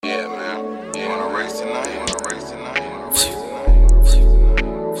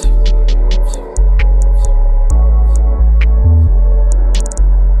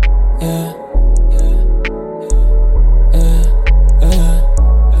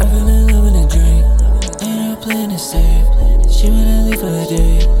for a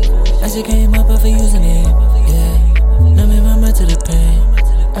day. I just came up off of using it, yeah. Numbing my mind to the pain.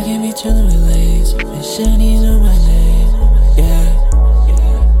 I can't be chillin' with lanes, and she don't even know my name, yeah.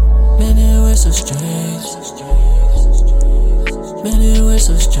 Man, it was so strange. Man, it was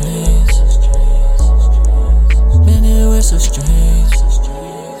so strange. Man, it was so strange.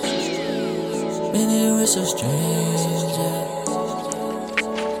 Man, it was so strange, yeah.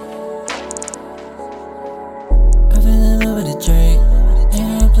 I fell in love with a Drake.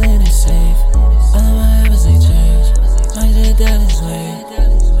 Ain't no playing it safe. All of my habits they change. My shit down his way.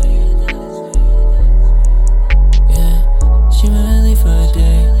 Yeah, she wanna leave for a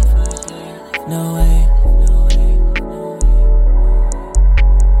day. No way.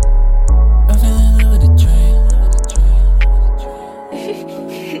 I fell in love with a Drake.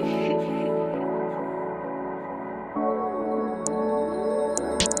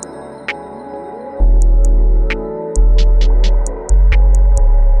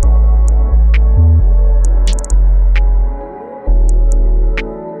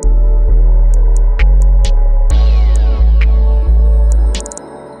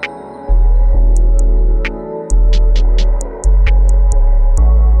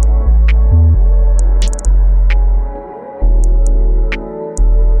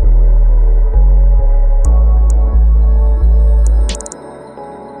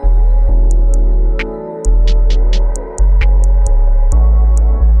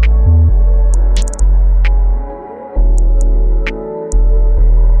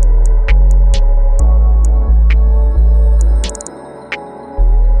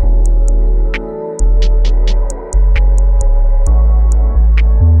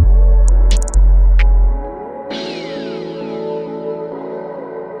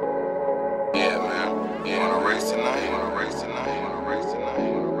 Yeah, man. You wanna race tonight?